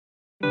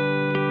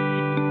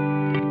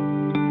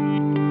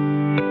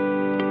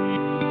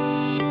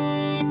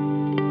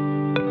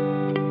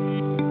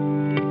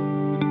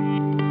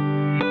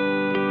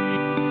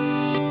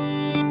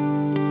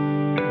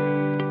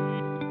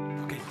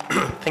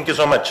you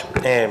so much.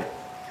 And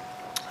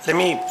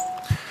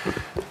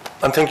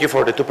thank you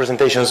for the two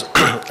presentations.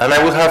 And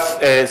I will have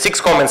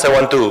 6 comments I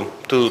want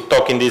to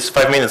talk in these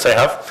 5 minutes I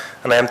have.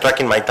 And I am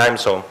tracking my time,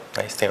 so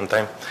I stay on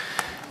time.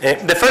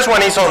 The first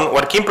one is on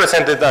what Kym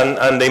presented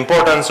and the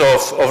importance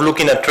of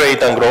looking at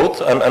trade and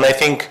growth. And I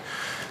think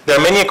there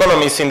are many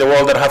economies in the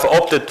world that have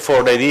opted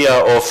for the idea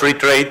of free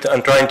trade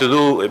and trying to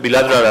do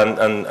bilateral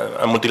and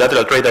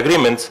multilateral trade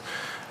agreements.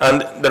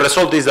 And the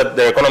result is that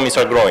their economies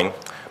are growing.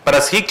 But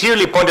as he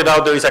clearly pointed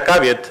out, there is a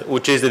caveat,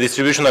 which is the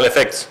distributional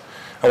effects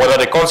and what are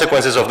the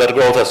consequences of that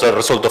growth as a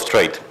result of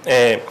trade.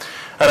 And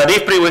at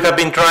IFPRI, we have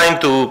been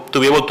trying to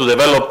be able to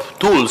develop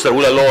tools that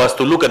will allow us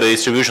to look at the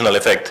distributional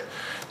effect.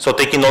 So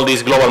taking all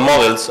these global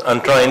models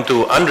and trying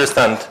to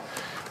understand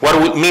what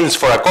it means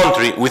for a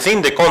country,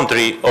 within the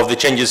country, of the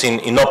changes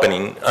in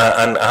opening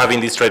and having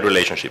this trade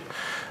relationship.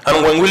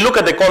 And when we look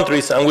at the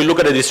countries and we look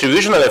at the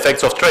distributional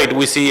effects of trade,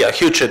 we see a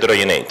huge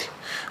heterogeneity.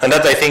 And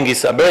that, I think,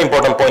 is a very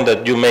important point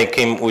that you make,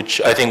 Kym,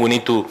 which I think we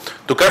need to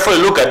carefully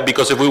look at,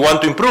 because if we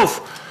want to improve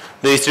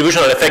the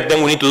distributional effect,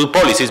 then we need to do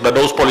policies, but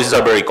those policies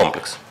are very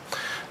complex.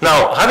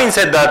 Now, having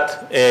said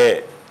that,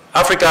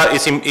 Africa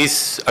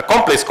is a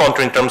complex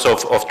country in terms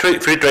of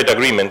free trade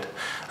agreement,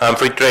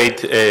 free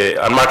trade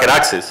and market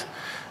access,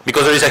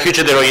 because there is a huge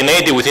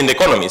heterogeneity within the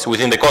economies,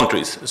 within the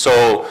countries.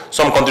 So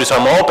some countries are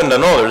more open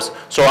than others,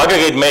 so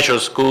aggregate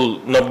measures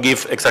could not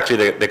give exactly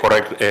the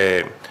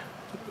correct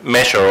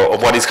measure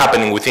of what is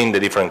happening within the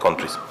different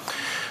countries.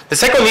 The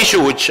second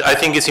issue, which I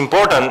think is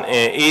important,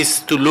 is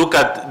to look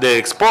at the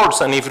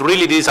exports and if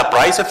really this is a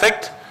price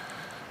effect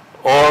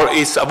or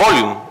is a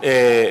volume,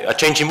 a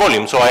change in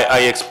volume. So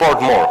I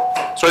export more.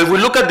 So if we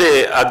look at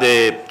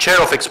the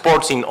share of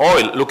exports in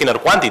oil, looking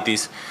at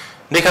quantities,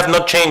 they have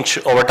not changed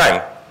over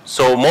time.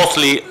 So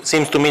mostly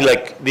seems to me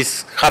like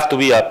this have to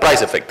be a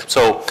price effect.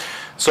 So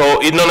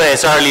it's not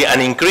necessarily an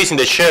increase in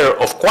the share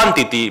of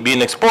quantity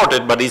being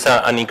exported, but it's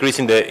an increase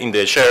in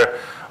the share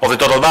of the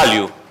total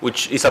value,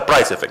 which is a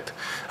price effect.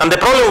 And the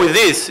problem with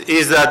this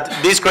is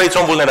that this creates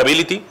some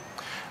vulnerability.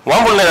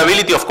 One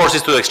vulnerability, of course,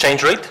 is to the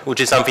exchange rate, which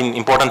is something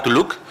important to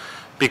look,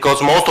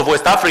 because most of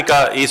West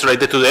Africa is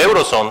related to the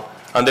Eurozone,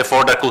 and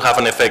therefore that could have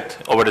an effect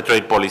over the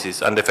trade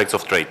policies and the effects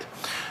of trade.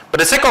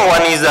 But the second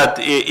one is that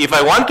if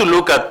I want to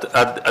look at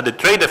the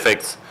trade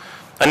effects,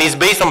 and it's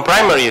based on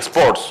primary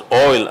exports,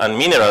 oil and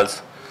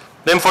minerals,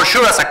 then for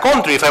sure as a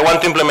country, if I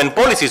want to implement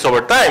policies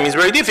over time, it's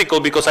very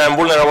difficult because I am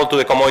vulnerable to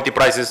the commodity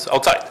prices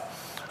outside.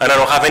 And I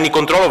don't have any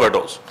control over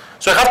those.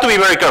 So I have to be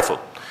very careful.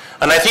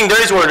 And I think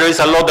there is where there is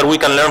a lot that we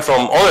can learn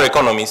from other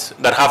economies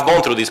that have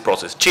gone through this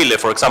process. Chile,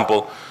 for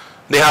example,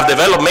 they have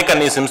developed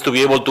mechanisms to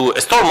be able to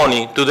store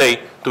money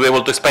today to be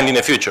able to spend in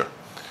the future.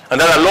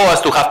 And that allows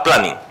us to have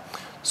planning.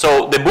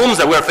 So the booms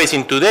that we are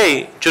facing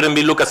today shouldn't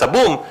be looked as a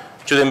boom,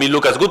 shouldn't be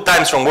looked as good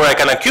times from where I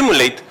can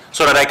accumulate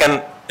so that I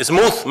can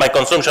smooth my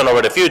consumption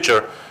over the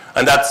future,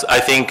 and that's,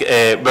 I think,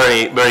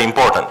 very, very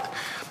important.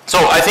 So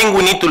I think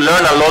we need to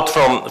learn a lot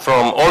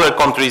from other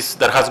countries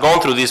that has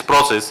gone through this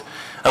process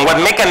and what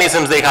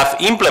mechanisms they have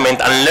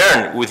implemented and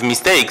learned with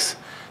mistakes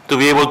to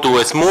be able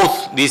to smooth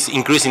this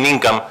increase in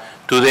income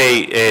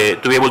today,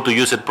 to be able to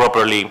use it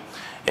properly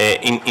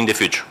in the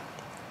future.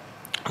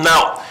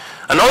 Now,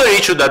 another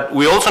issue that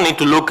we also need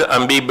to look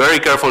and be very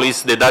careful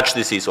is the Dutch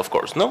disease, of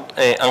course, no?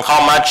 And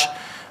how much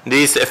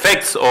these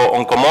effects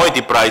on commodity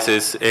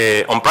prices,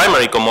 on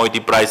primary commodity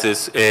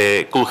prices,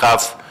 could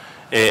have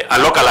a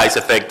localized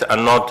effect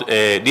and not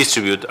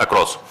distribute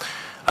across.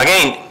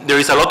 Again, there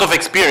is a lot of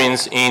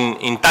experience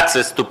in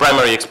taxes to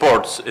primary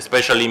exports,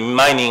 especially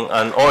mining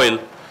and oil,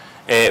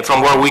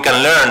 from where we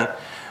can learn.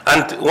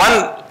 And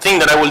one thing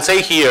that I will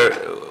say here,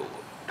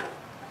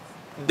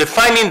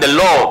 defining the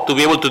law to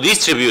be able to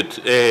distribute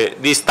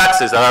these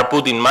taxes that are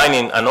put in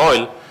mining and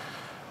oil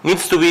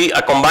needs to be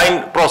a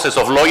combined process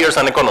of lawyers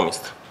and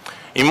economists.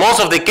 In most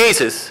of the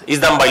cases, it's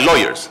done by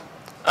lawyers,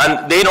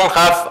 and they don't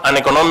have an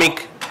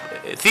economic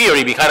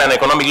theory behind, an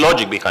economic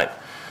logic behind.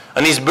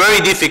 And it's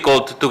very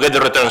difficult to get the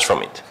returns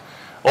from it.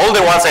 All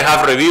the ones I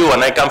have reviewed,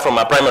 and I come from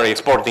a primary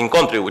exporting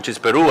country, which is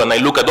Peru, and I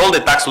look at all the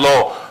tax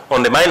law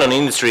on the mining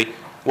industry,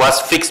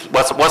 was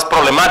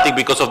problematic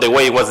because of the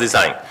way it was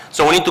designed.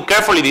 So we need to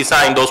carefully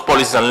design those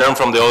policies and learn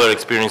from the other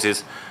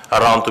experiences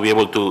around to be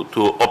able to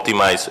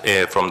optimize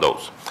from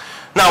those.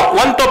 Now,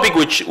 one topic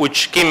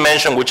which Kym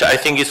mentioned, which I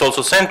think is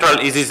also central,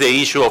 is the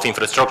issue of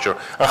infrastructure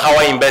and how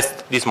I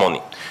invest this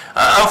money.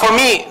 And for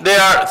me, there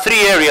are 3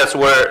 areas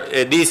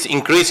where this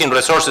increase in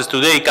resources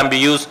today can be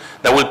used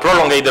that will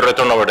prolongate the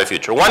return over the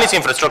future. One is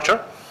infrastructure,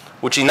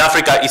 which in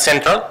Africa is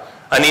central,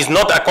 and is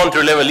not a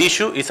country-level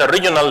issue, it's a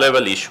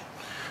regional-level issue.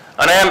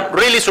 And I am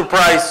really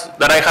surprised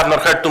that I have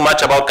not heard too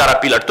much about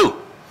Caterpillar 2.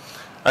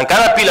 And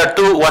Caterpillar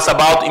 2 was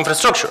about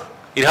infrastructure.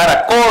 It had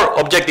a core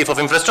objective of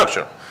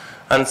infrastructure,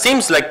 and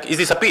seems like it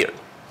disappeared.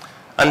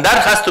 And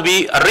that has to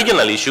be a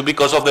regional issue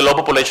because of the low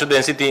population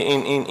density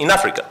in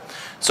Africa.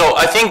 So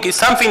I think it's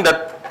something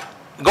that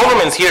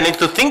governments here need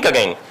to think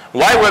again.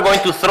 Why we're going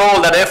to throw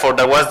all that effort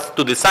that was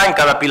to design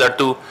Caterpillar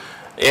 2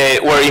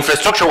 where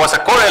infrastructure was a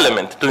core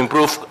element to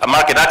improve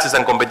market access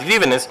and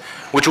competitiveness,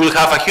 which will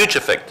have a huge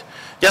effect.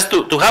 Just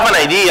to have an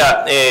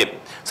idea,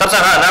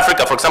 Sub-Saharan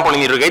Africa, for example,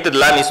 in irrigated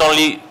land is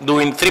only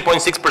doing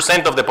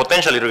 3.6% of the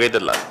potential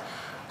irrigated land.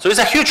 So it's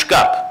a huge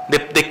gap.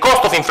 The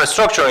cost of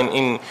infrastructure,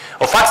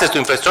 of access to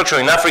infrastructure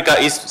in Africa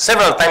is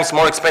several times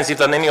more expensive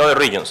than any other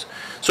regions.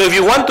 So if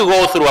you want to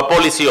go through a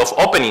policy of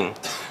opening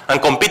and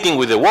competing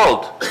with the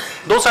world,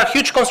 those are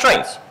huge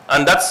constraints.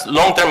 And that's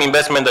long-term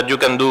investment that you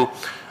can do,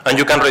 and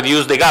you can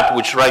reduce the gap,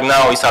 which right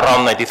now is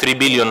around 93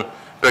 billion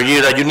per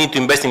year that you need to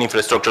invest in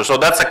infrastructure. So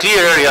that's a clear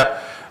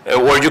area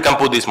where you can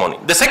put this money.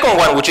 The second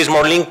one, which is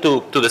more linked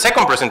to the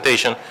second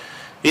presentation,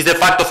 is the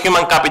fact of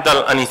human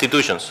capital and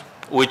institutions,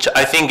 which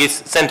I think is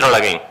central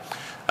again.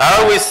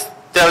 I always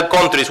tell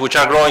countries which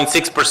are growing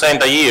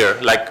 6% a year,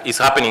 like is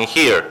happening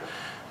here,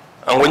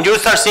 and when you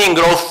start seeing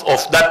growth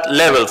of that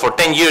level for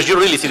 10 years, you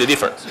really see the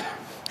difference.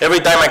 Every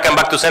time I come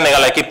back to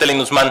Senegal, I keep telling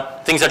Usman,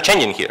 things are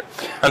changing here.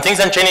 And things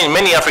are changing in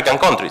many African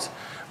countries.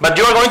 But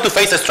you are going to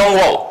face a strong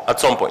wall at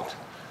some point,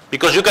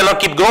 because you cannot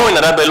keep growing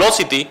at that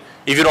velocity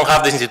if you don't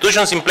have the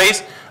institutions in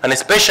place, and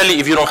especially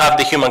if you don't have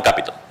the human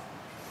capital.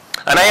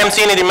 And I am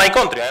seeing it in my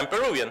country. I am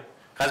Peruvian.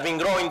 Has been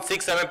growing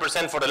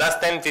 6-7% for the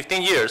last 10,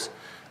 15 years.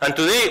 And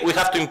today we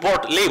have to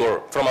import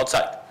labor from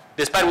outside,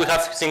 despite we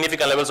have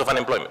significant levels of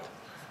unemployment,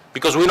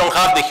 because we don't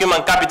have the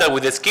human capital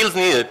with the skills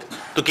needed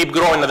to keep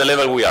growing at the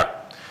level we are.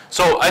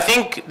 So I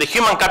think the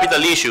human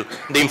capital issue,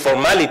 the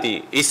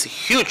informality, is a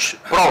huge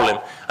problem,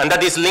 and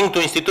that is linked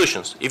to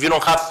institutions. If you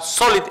don't have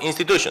solid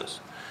institutions,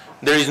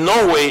 there is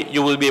no way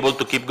you will be able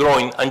to keep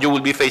growing, and you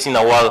will be facing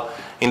a wall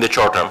in the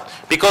short term.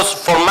 Because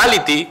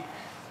formality,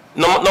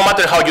 no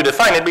matter how you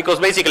define it, because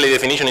basically the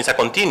definition is a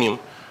continuum,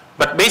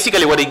 but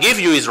basically what it gives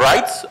you is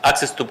rights,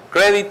 access to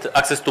credit,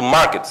 access to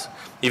markets.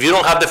 If you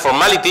don't have the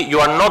formality, you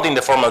are not in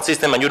the formal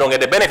system and you don't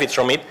get the benefits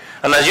from it.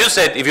 And as you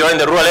said, if you are in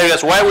the rural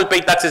areas, why will pay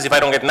taxes if I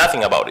don't get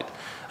nothing about it?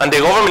 And the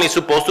government is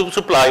supposed to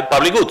supply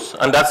public goods,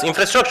 and that's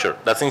infrastructure,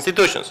 that's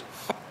institutions.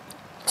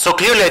 So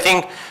clearly I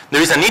think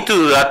there is a need to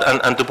do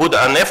that and to put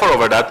an effort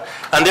over that.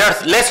 And there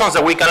are lessons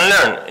that we can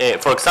learn.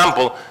 For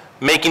example,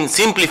 making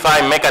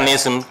simplified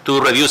mechanism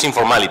to reduce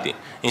informality.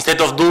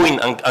 Instead of doing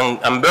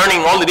and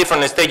burning all the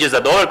different stages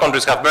that other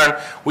countries have burned,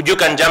 you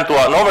can jump to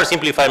an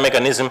oversimplified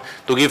mechanism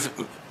to give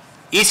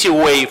easier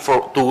way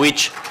to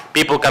which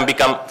people can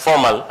become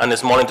formal and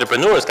small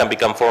entrepreneurs can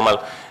become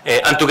formal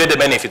and to get the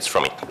benefits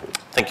from it.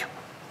 Thank you.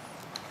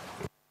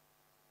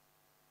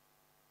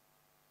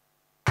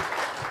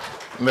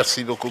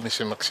 Merci beaucoup,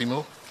 M.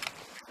 Maximo.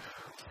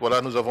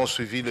 Voilà, nous avons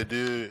suivi les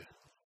deux.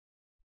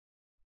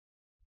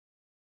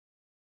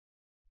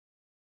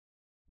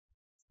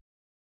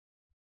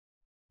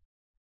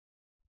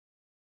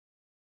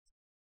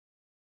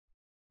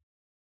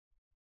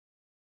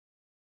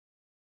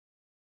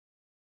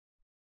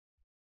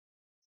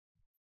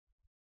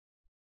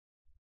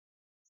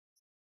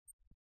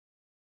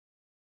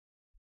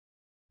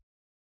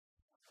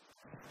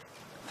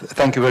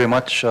 Thank you very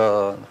much,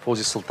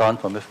 Fawzi Sultan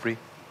from IFPRI.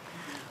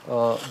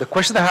 The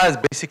question I have is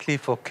basically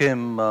for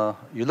Kym.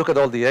 You look at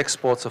all the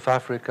exports of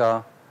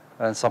Africa,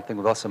 and something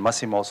that also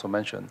Massimo also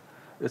mentioned,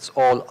 it's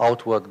all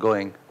outward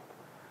going.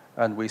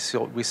 And we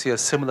see a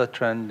similar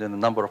trend in a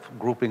number of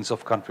groupings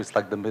of countries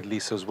like the Middle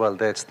East as well.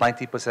 There it's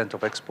 90%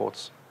 of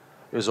exports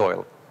is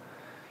oil.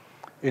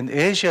 In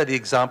Asia, the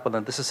example,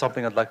 and this is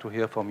something I'd like to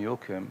hear from you,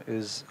 Kym,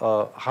 is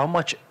how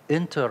much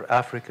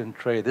inter-African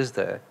trade is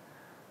there,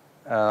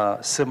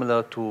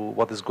 similar to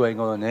what is going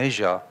on in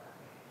Asia,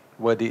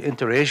 where the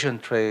inter-Asian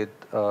trade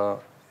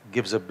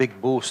gives a big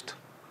boost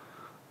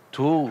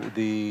to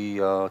the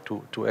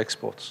to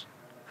exports.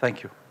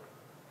 Thank you.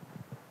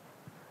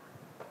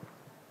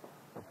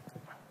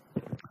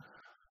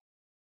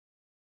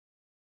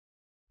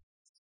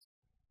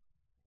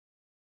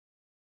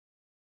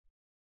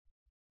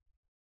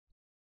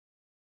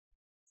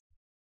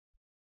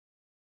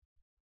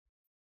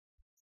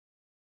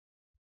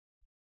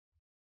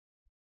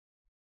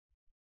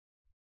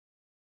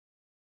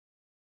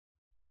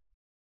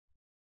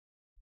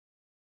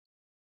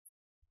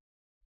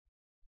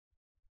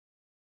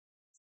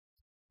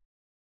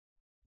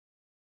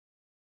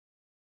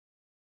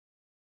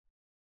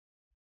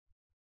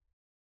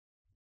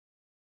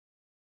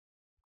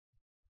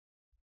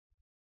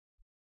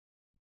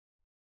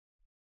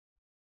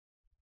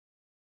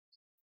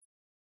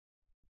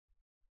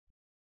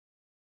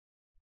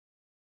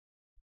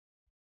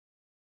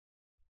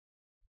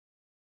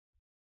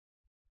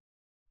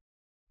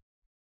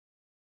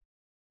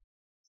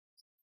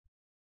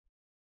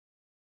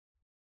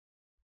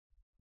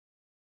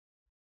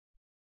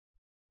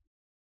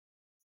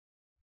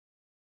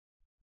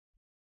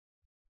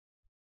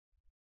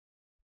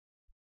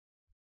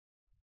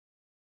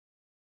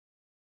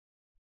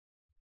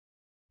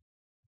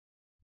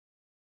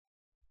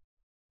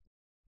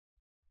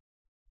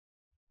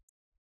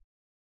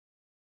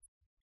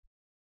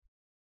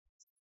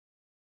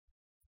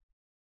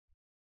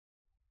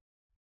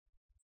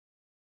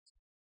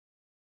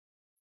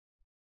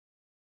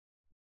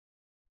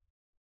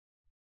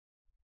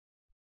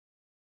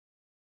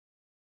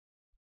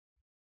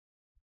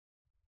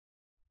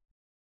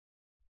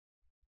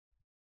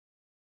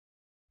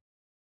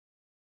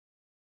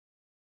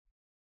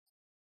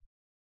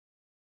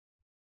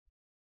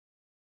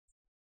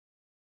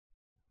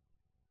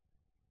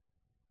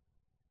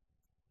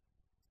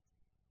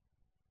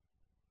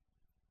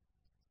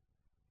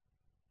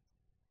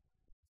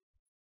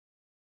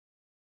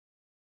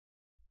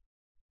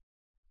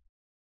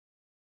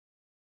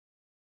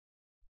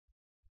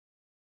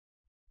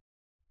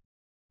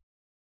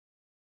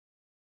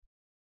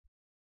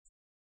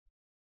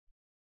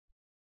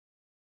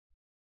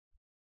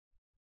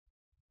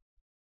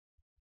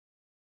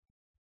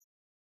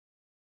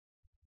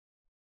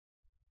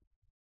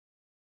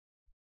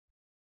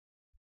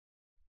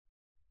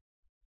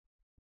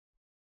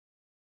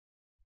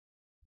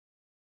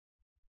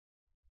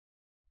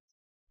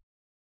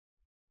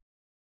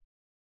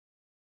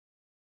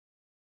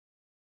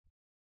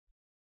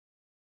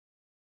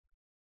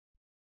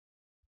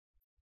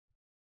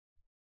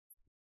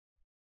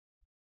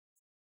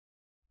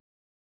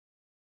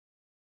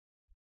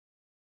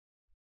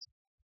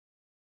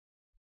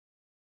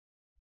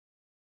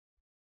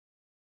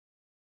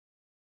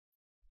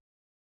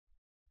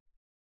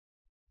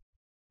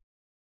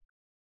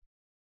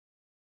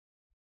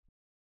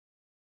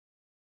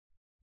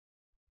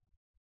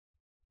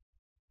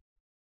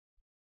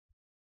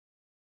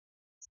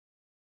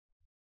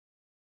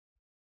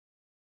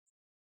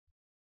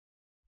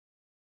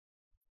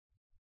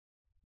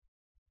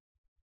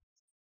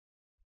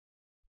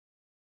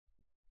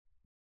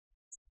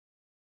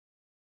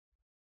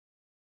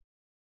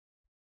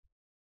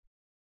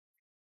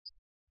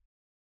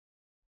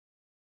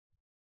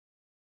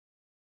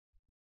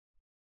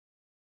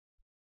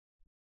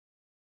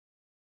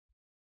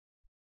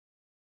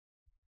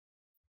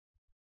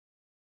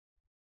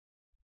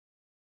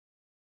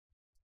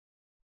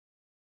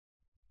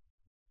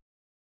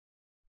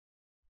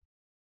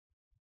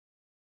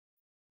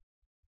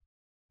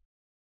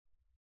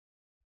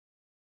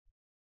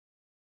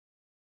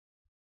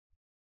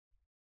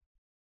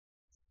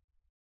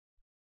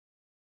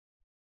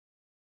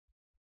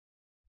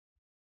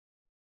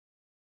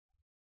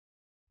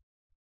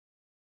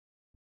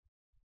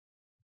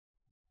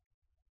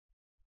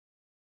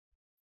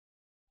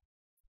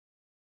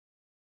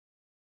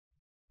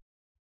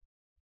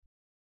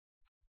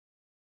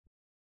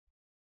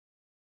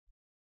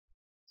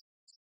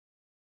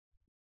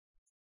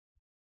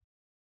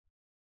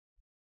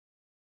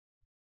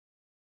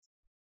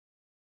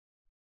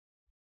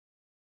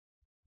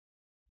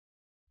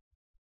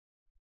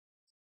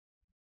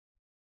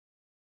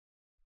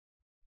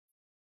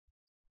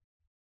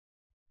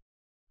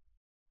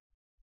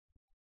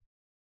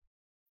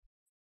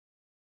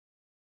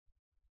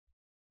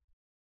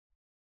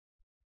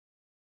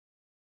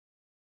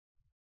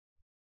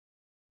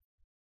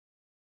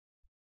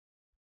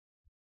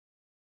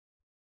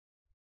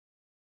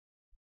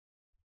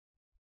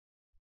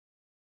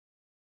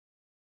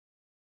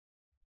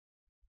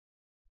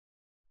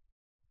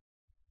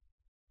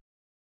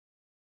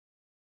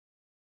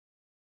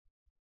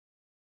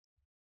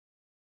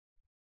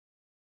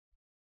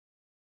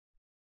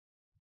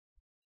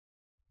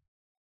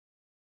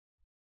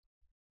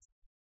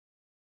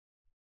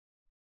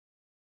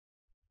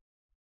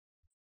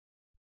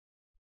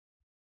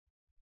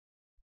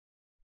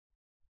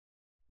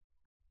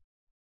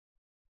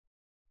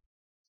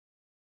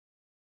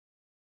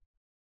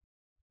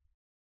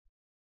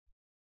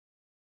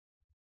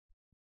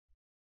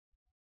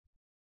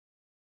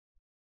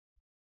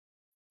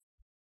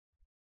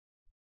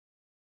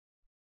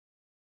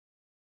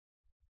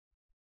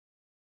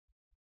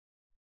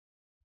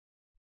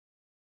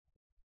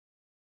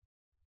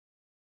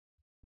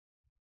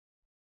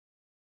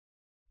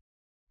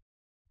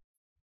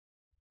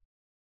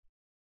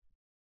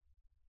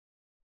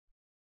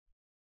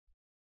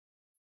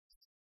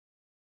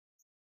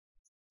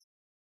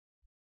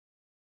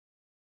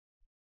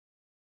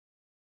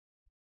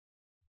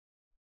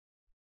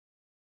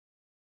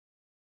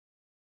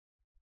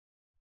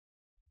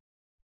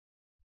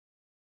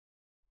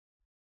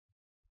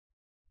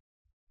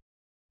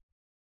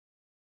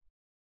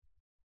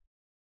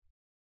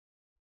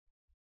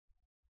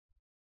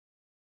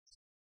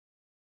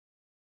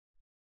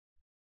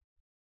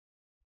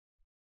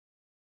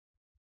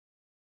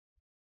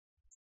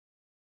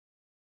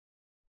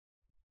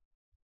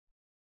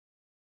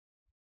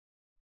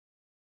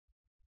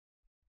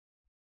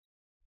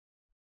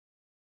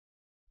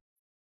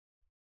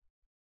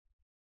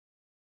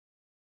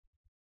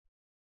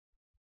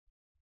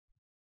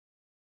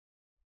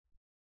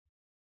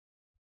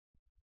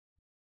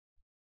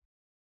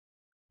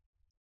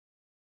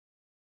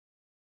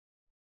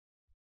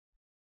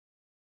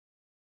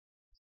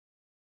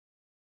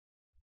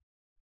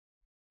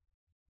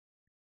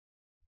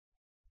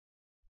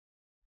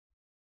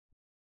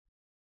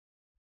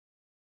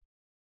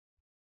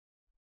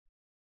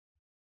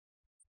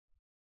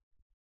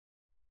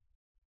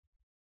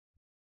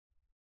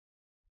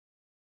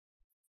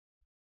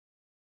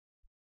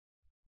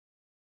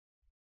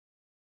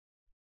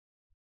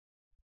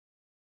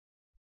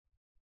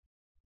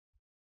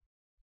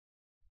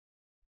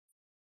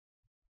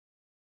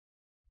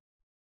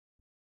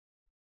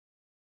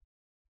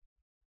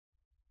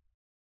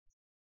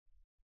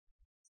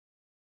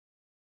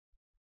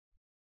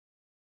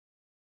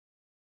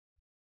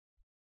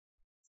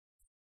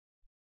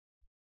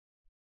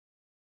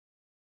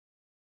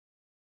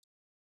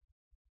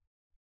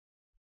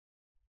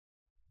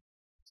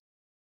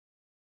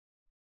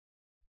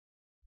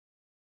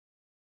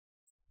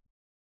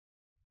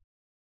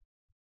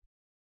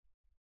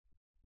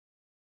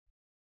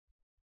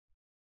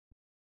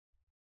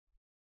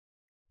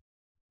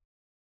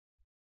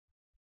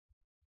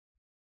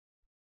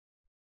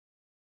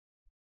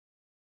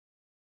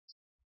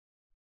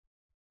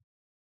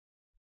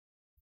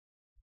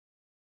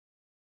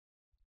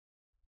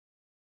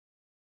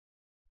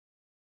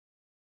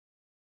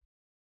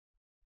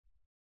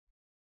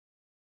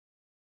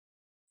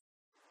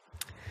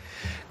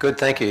 Good,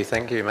 thank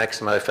you,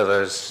 Maximo, for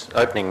those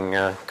opening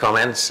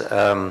comments.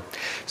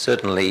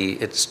 Certainly,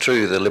 it's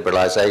true the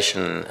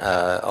liberalisation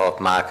of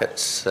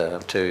markets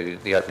to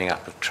the opening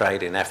up of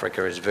trade in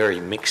Africa is very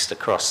mixed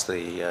across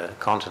the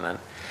continent,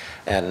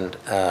 and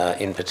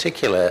in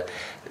particular,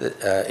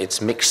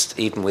 it's mixed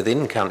even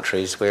within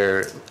countries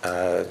where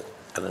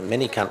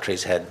many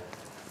countries had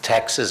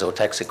taxes or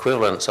tax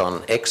equivalents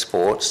on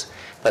exports,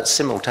 but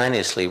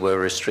simultaneously were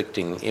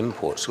restricting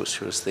imports,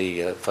 which was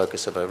the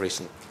focus of a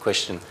recent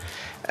question.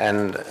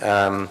 And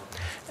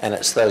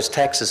it's those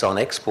taxes on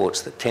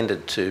exports that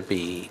tended to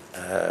be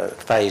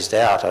phased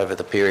out over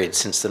the period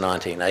since the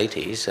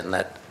 1980s, and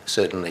that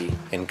certainly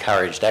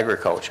encouraged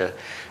agriculture.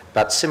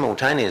 But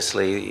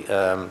simultaneously,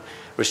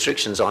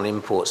 restrictions on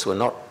imports were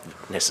not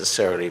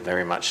necessarily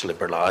very much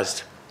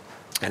liberalised,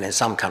 and in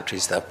some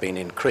countries they've been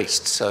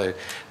increased. So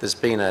there's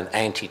been an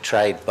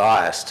anti-trade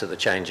bias to the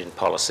change in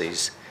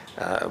policies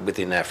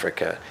within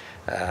Africa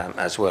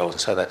as well,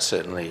 and so that's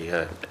certainly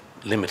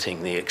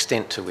limiting the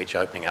extent to which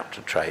opening up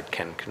to trade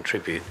can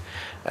contribute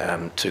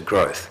to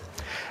growth.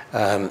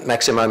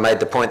 Maximo made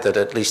the point that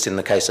at least in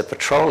the case of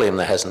petroleum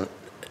there hasn't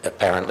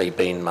apparently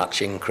been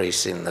much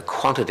increase in the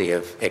quantity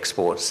of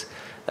exports,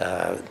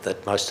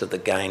 that most of the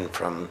gain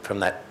from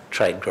that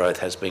trade growth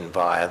has been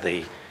via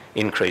the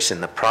increase in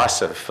the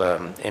price of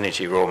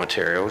energy raw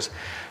materials.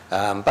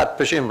 But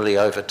presumably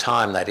over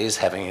time that is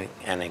having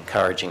an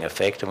encouraging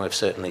effect, and we've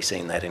certainly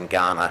seen that in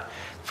Ghana,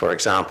 for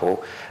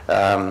example.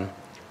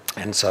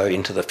 And so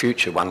into the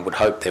future one would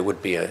hope there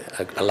would be a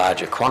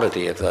larger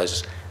quantity of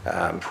those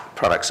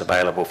products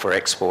available for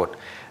export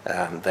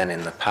than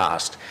in the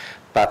past.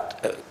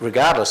 But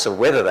regardless of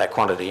whether that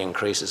quantity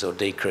increases or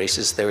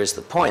decreases, there is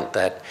the point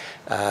that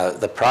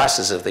the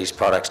prices of these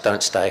products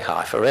don't stay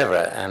high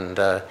forever,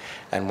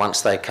 and once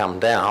they come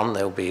down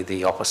there'll be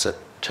the opposite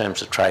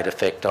terms of trade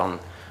effect on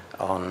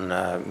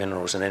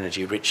minerals and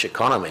energy rich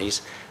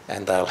economies,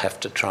 and they'll have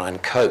to try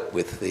and cope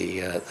with the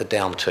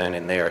downturn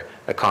in their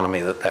economy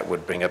that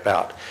would bring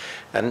about.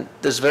 And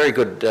there's very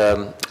good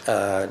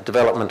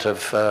development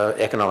of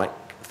economic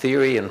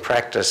theory and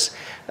practice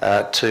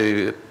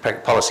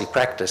policy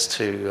practice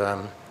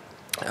to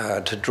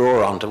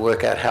draw on to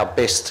work out how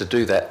best to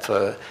do that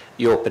for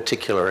your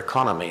particular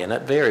economy, and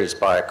it varies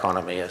by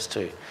economy as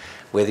to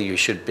whether you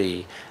should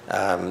be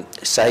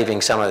saving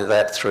some of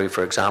that through,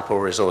 for example,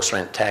 resource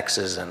rent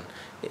taxes and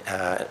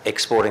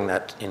exporting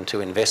that into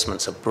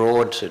investments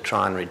abroad to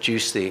try and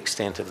reduce the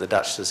extent of the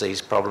Dutch disease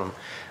problem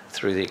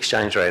through the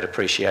exchange rate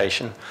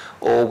appreciation,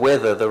 or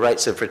whether the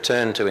rates of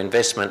return to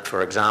investment,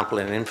 for example,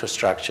 in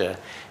infrastructure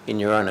in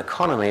your own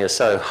economy are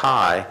so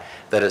high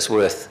that it's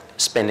worth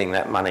spending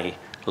that money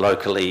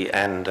locally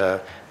and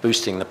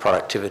boosting the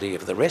productivity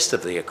of the rest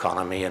of the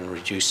economy and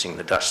reducing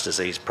the Dutch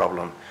disease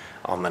problem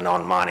on the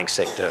non-mining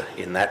sector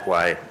in that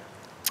way.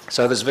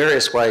 So there's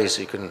various ways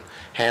you can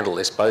handle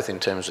this, both in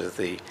terms of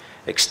the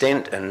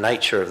extent and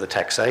nature of the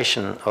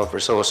taxation of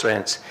resource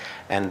rents,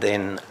 and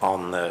then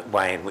on the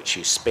way in which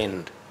you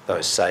spend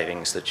those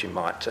savings that you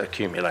might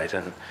accumulate.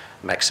 And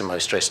Maximo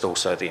stressed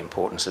also the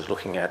importance of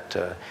looking at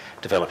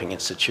developing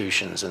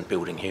institutions and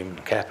building human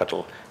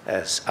capital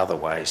as other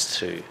ways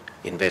to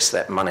invest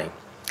that money.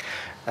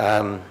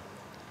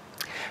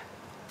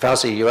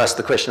 Fauzi, you asked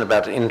the question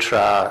about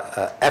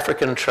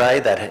intra-African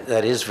trade.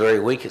 That is very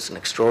weak. It's an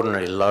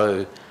extraordinarily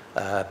low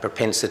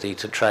propensity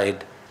to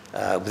trade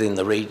within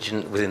the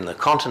region, within the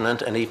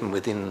continent, and even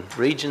within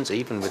regions,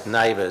 even with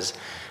neighbours.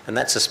 And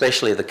that's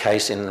especially the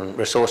case in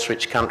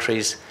resource-rich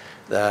countries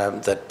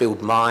that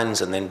build mines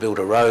and then build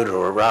a road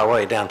or a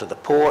railway down to the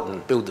port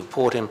and build the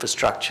port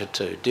infrastructure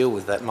to deal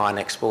with that mine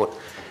export,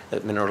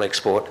 that mineral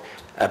export,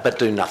 but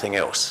do nothing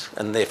else.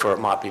 And therefore it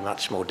might be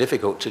much more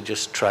difficult to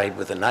just trade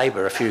with a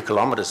neighbour a few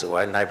kilometres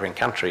away, neighbouring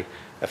country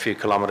a few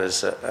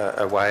kilometres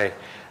away,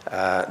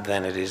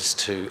 than it is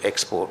to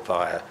export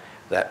via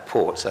that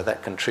port. So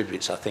that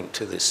contributes, I think,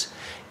 to this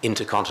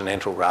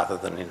intercontinental rather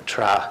than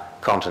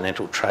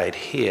intra-continental trade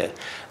here.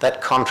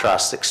 That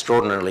contrasts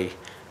extraordinarily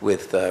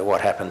with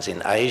what happens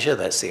in Asia.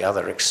 That's the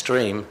other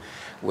extreme,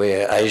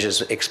 where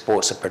Asia's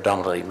exports are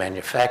predominantly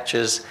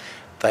manufactures.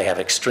 They have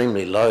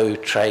extremely low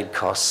trade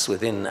costs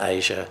within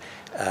Asia,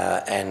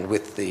 and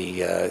with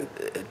the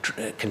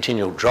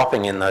continual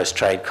dropping in those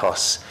trade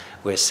costs,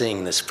 we're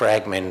seeing this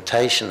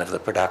fragmentation of the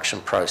production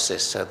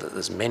process, so that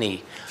there's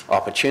many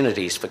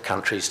opportunities for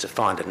countries to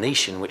find a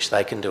niche in which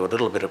they can do a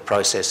little bit of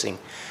processing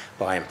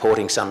by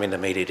importing some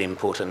intermediate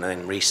input and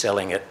then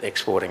reselling it,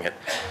 exporting it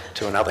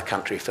to another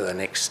country for the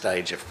next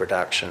stage of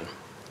production.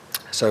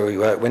 So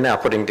we're now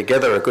putting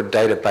together a good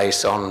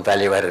database on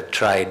value-added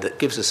trade that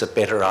gives us a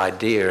better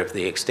idea of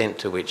the extent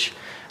to which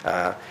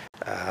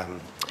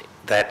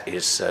that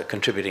is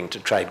contributing to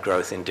trade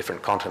growth in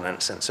different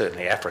continents, and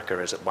certainly Africa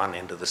is at one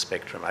end of the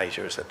spectrum,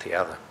 Asia is at the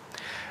other.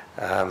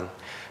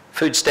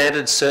 Food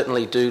standards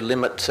certainly do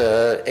limit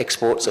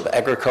exports of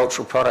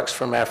agricultural products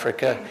from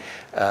Africa.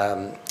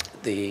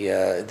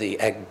 The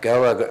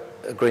AGOA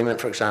agreement,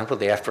 for example,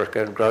 the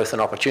Africa Growth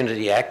and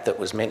Opportunity Act, that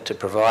was meant to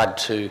provide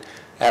to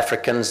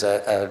Africans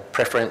a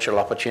preferential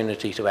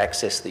opportunity to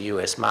access the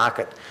US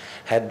market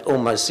had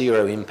almost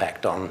zero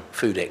impact on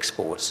food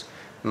exports.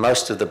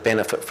 Most of the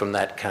benefit from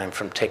that came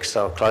from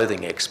textile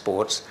clothing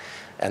exports.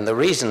 And the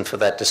reason for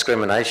that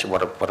discrimination,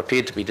 what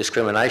appeared to be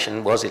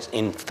discrimination, was it's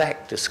in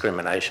fact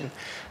discrimination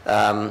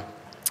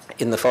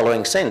in the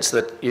following sense,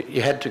 that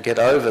you had to get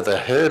over the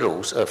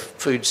hurdles of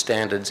food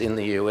standards in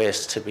the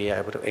US to be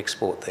able to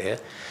export there.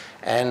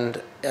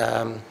 And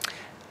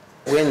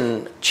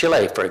when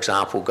Chile, for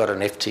example, got an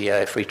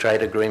FTA, free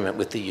trade agreement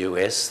with the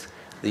US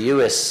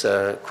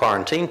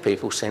quarantine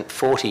people sent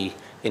 40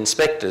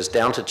 inspectors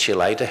down to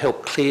Chile to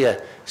help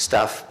clear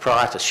stuff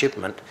prior to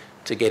shipment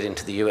to get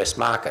into the US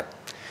market.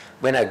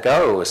 When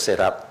AGOA was set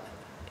up,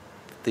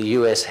 the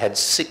US had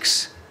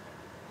 6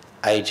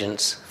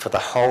 agents for the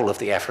whole of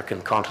the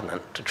African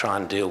continent to try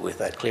and deal with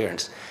that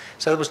clearance.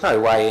 So there was no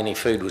way any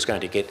food was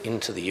going to get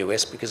into the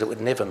US because it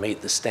would never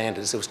meet the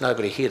standards. There was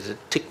nobody here to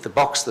tick the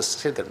box that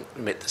said that it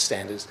met the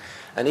standards.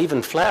 And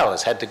even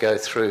flowers had to go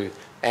through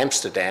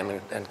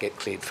Amsterdam and get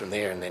cleared from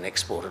there and then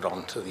exported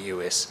on to the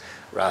US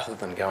rather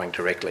than going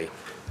directly.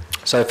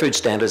 So food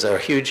standards are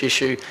a huge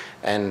issue,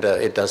 and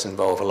it does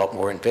involve a lot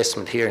more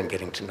investment here in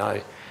getting to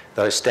know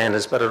those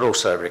standards, but it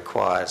also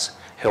requires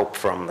help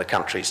from the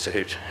countries to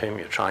whom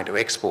you're trying to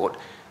export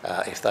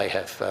if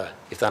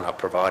they're not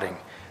providing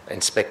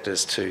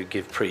inspectors to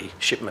give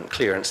pre-shipment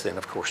clearance. Then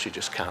of course you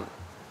just can't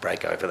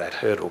break over that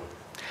hurdle.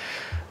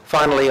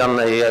 Finally, on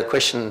the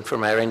question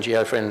from our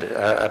NGO friend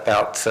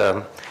about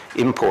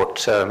import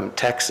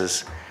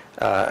taxes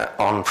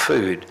on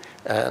food,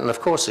 and of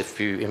course if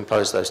you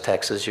impose those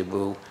taxes you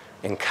will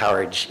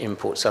encourage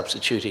import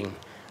substituting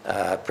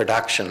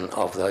production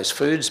of those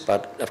foods,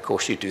 but of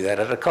course you do that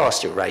at a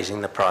cost. You're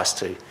raising the price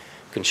to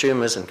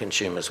consumers, and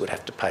consumers would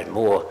have to pay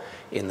more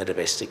in the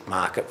domestic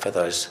market for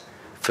those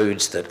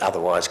foods that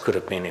otherwise could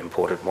have been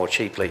imported more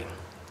cheaply.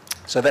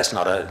 So that's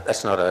not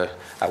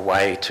a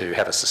way to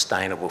have a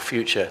sustainable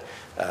future.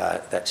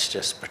 That's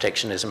just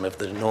protectionism of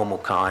the normal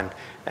kind,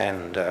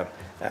 and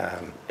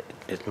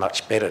it's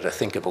much better to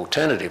think of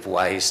alternative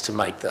ways to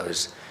make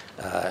those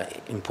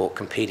import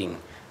competing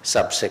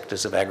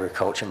subsectors of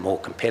agriculture more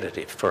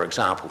competitive, for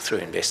example, through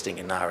investing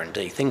in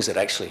R&D, things that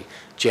actually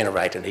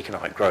generate an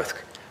economic growth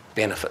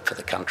benefit for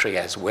the country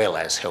as well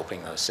as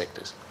helping those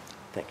sectors.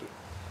 Thank you.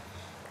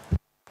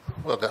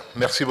 Voilà.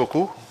 Merci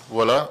beaucoup.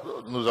 Voilà,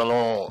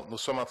 nous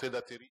sommes en train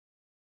d'atterrir.